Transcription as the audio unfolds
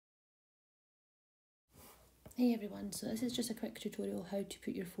Hey everyone, so this is just a quick tutorial how to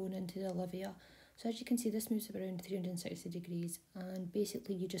put your phone into the Olivia. So as you can see, this moves around 360 degrees, and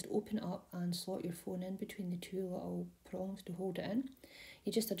basically you just open it up and slot your phone in between the two little prongs to hold it in.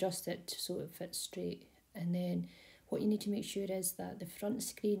 You just adjust it so it fits straight, and then what you need to make sure is that the front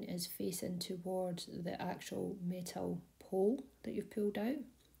screen is facing towards the actual metal pole that you've pulled out,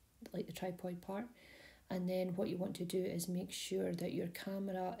 like the tripod part. And then what you want to do is make sure that your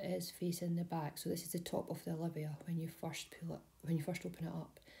camera is facing the back. So this is the top of the Olivia when you first open it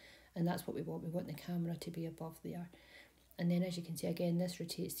up. And that's what we want. We want the camera to be above there. And then as you can see again, this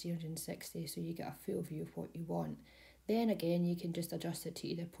rotates 360, so you get a full view of what you want. Then again, you can just adjust it to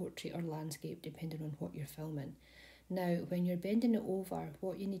either portrait or landscape depending on what you're filming. Now, when you're bending it over,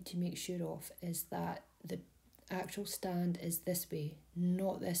 what you need to make sure of is that the actual stand is this way,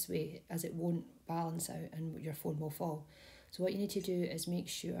 not this way, as it won't balance out and your phone will fall. So what you need to do is make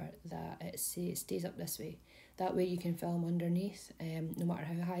sure that it stays up this way. That way you can film underneath. No matter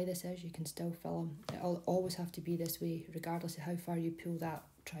how high this is, you can still film. It'll always have to be this way, regardless of how far you pull that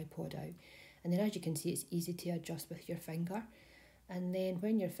tripod out. And then as you can see, it's easy to adjust with your finger. And then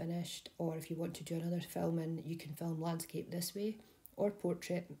when you're finished, or if you want to do another filming, you can film landscape this way, or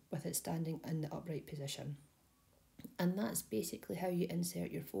portrait with it standing in the upright position. And that's basically how you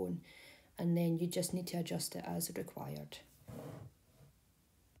insert your phone, and then you just need to adjust it as required.